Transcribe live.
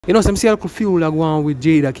You know, some see a little feud like going with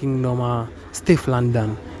JadaKingdom and Stefflon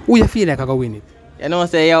Don. Who you feel like I go win it? You know,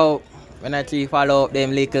 say yo, when I actually follow up them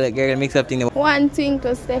little girl mix up thing. One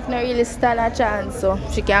Twinkle, Steph not really stand a chance, so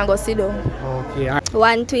she can go sit down. Okay.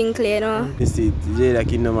 One Twinkle, you know. You see,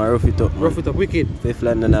 JadaKingdom and rough it up. Man. Rough it up, wicked.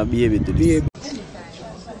 Stefflon Don a baby to this.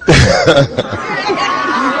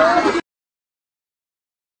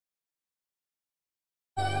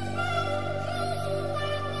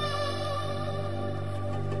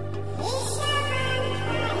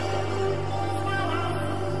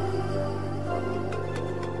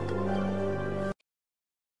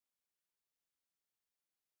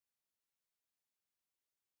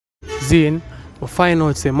 Zane, we find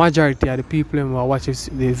out the majority of the people who are watching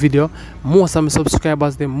the video, most of my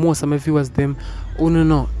subscribers, them, most of my viewers, them, only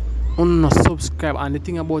not subscribe. And the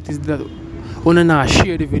thing about it is that only not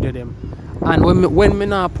share the video them. And when me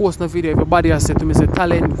not post no video, everybody has said to me, say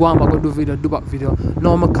talent, go and go do video, do back video.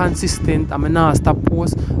 Now I'm consistent and I not stop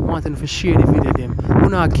post. I want them to share the video them. I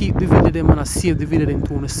not keep the video them and I save the video them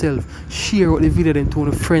to myself. Share the video them to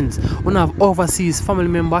my friends. I have overseas family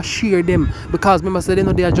members, share them. Because remember say they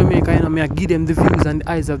know they are Jamaica, you know, me I give them the views and the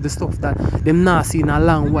eyes of the stuff that them not see in a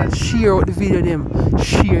long while. Share the video them.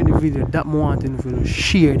 Share the video. That I want them to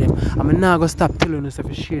share them. I'm not gonna stop telling yourself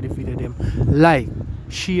to share the video them. Like,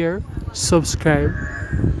 share, subscribe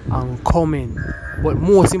and comment, but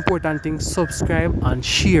most important thing, subscribe and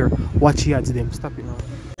share what you had to them. Stop it now.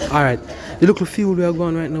 Alright, the local field we are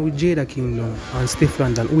going right now with JadaKingdom and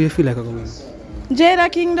Stefflon Don. Who you feel like are going?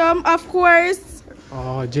 JadaKingdom, of course.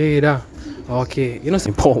 Oh, Jada. Okay, you know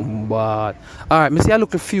some bomb, but alright, me see a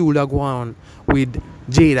local field we are going with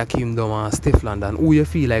JadaKingdom and Stefflon Don. Who you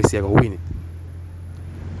feel like you're going to win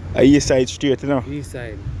it? East side straight, you know? East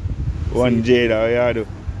side. One Jada, yeah, do.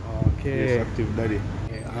 Okay. Yes, active daddy.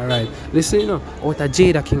 Yeah, alright. Listen, you know, out of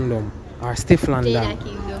JadaKingdom or Stefflon Don.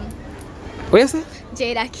 JadaKingdom. What you say?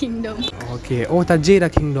 JadaKingdom. Okay, out of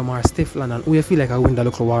JadaKingdom or Stefflon Don, who you feel like I win the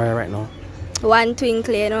local warrior right now? One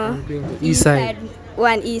Twinkle, you know. East side.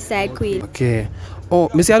 One East side queen. Okay. Oh,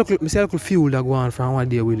 me see a local feud that go on from one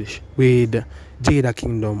day with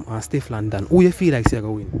JadaKingdom and Stefflon Don. Who you feel like you're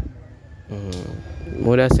going to win?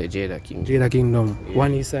 What I say, JadaKingdom. JadaKingdom, yeah.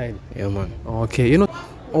 One East side. Yeah, man. Okay, you know,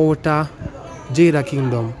 out of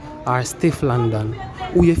JadaKingdom or Stefflon Don,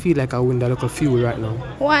 who you feel like I win the local feud right now?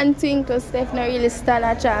 One Twinkle, Steph not really stand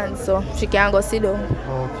a chance, so she can go sit down.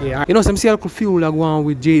 Okay. You know, some see a local feud that go on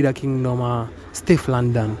with JadaKingdom and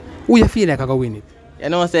Stefflon Don. Who you feel like I go win it? You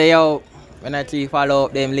know, say yo, when I actually follow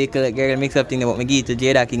up them little girl mix up thing, about me give to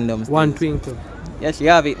JadaKingdom. One Twinkle. Yes, you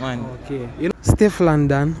have it, man. Okay. You know, Stefflon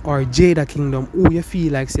Don or JadaKingdom, who you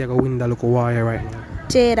feel like say I go win the local warrior right now?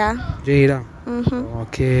 Jada.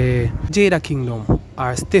 Okay. JadaKingdom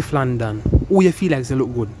or Stefflon Don, who you feel like they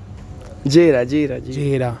look good?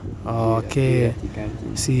 Jada. Okay.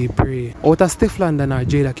 See, pray. Out of Stefflon Don or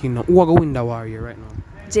JadaKingdom, who are going to win the warrior right now?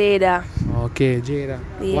 Jada. Okay, Jada.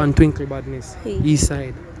 Yeah. One Twinkle badness. East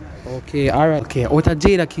side. Okay, alright. Okay, out of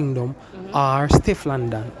JadaKingdom or Stefflon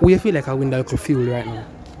Don, who you feel like I win the local field right now?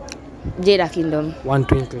 JadaKingdom. One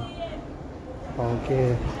Twinkle.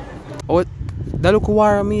 Okay. Out the local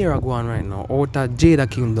war me are going right now. Out of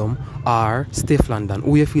JadaKingdom or Stefflon Don,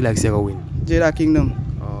 who you feel like you're going to win? JadaKingdom.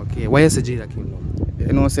 Okay, why you say JadaKingdom?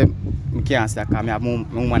 You know, say, I can't say because I have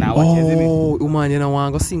woman I watch, you see me? Oh, woman, you know,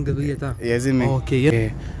 want to go single later? You see me? Okay,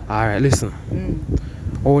 yeah. Alright, listen.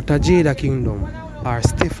 Out of JadaKingdom or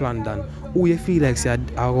Stefflon Don, who you feel like say I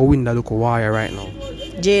go win the local warrior right now?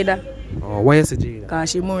 Jada. Oh, why you say Jada? Because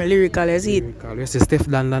she more lyrical, you see it. Lyrical. You say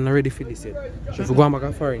Stefflon Don already for this yet? She for go back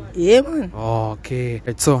and foreign? Yeah, man. Okay.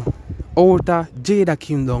 So, out of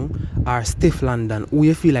JadaKingdom or Stefflon Don, who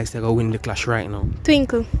you feel like say I go win the clash right now?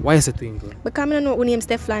 Twinkle. Why you say Twinkle? Because I don't know who name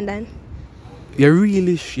Stefflon Don.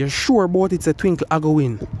 You're sure about it's a Twinkle I go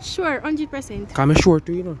win? Sure, 100%. Because I'm sure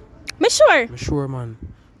too, you know? Me sure. I'm sure, man.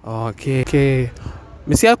 Okay.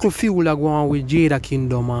 I see a cool feel like going with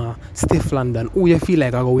JadaKingdom and Stefflon Don. Who you feel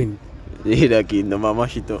like I go win? JadaKingdom, I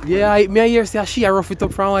mash it up. Yeah, I hear say she a rough it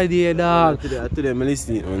up from one day, dog. To them, I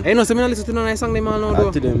listen it, man. Hey, no, so I listen to no nice song them all now,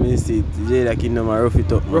 though. To them, I listen it. JadaKingdom, I rough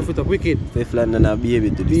it up, man. Rough it up, wicked. Stefflon Don a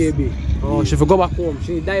baby to this. Baby. Oh, she for go back home.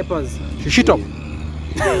 She need diapers. She shit up.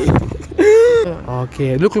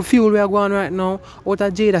 Okay, look at fuel we are going right now. Out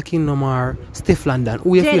of JadaKingdom or Stefflon Don.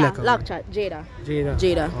 Who you feel like? Lock chat, Jada.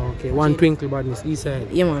 Okay, one Twinkle badness, east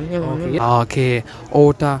side. Yeah, man. Okay,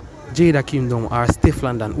 out of JadaKingdom or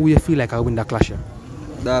Stefflon Don. Who you feel like I win the clash?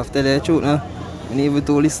 After the truth, I never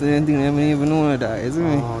to listen to anything, I never know that, isn't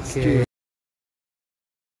it? Okay.